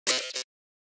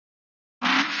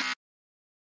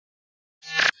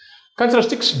Consider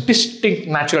 6 distinct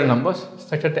natural numbers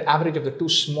such that the average of the two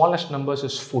smallest numbers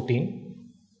is 14.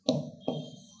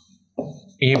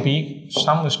 AB,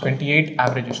 sum is 28,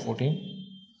 average is 14.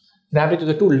 The average of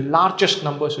the two largest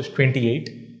numbers is 28.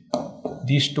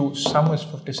 These two, sum is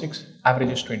 56,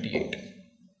 average is 28.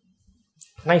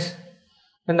 Nice.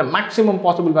 Then the maximum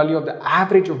possible value of the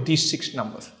average of these 6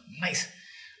 numbers. Nice.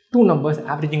 Two numbers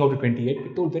averaging out to 28.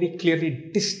 We told very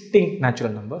clearly distinct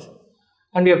natural numbers.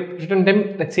 And we have written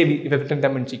them, let's say we have written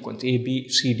them in sequence A, B,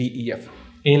 C, D, E, F.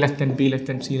 A less than B less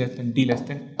than C less than D less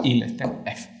than E less than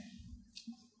F.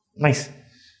 Nice.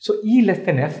 So E less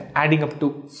than F adding up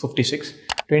to 56.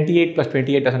 28 plus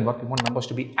 28 doesn't work. We want numbers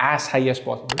to be as high as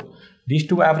possible. These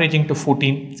two averaging to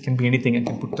 14. It can be anything. I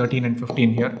can put 13 and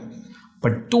 15 here.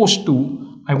 But those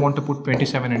two, I want to put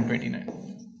 27 and 29.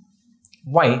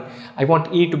 Why? I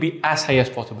want E to be as high as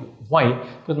possible. Why?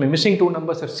 Because my missing two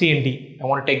numbers are C and D. I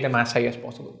want to take them as high as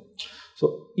possible.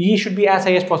 So E should be as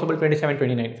high as possible, 27,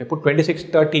 29. If I put 26,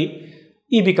 30,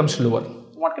 E becomes lower.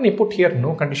 What can I put here?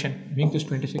 No condition. Make this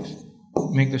 26,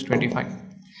 make this 25.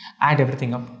 Add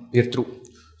everything up, we're through.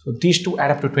 So these two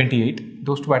add up to 28,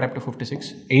 those two add up to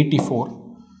 56,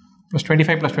 84 plus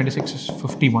 25 plus 26 is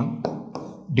 51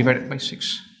 divided by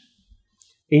 6.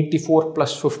 84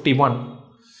 plus 51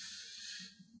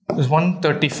 is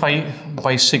 135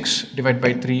 by 6 divided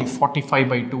by 3, 45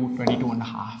 by 2, 22 and a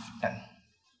half, 10.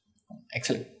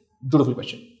 Excellent. Beautiful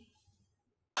question.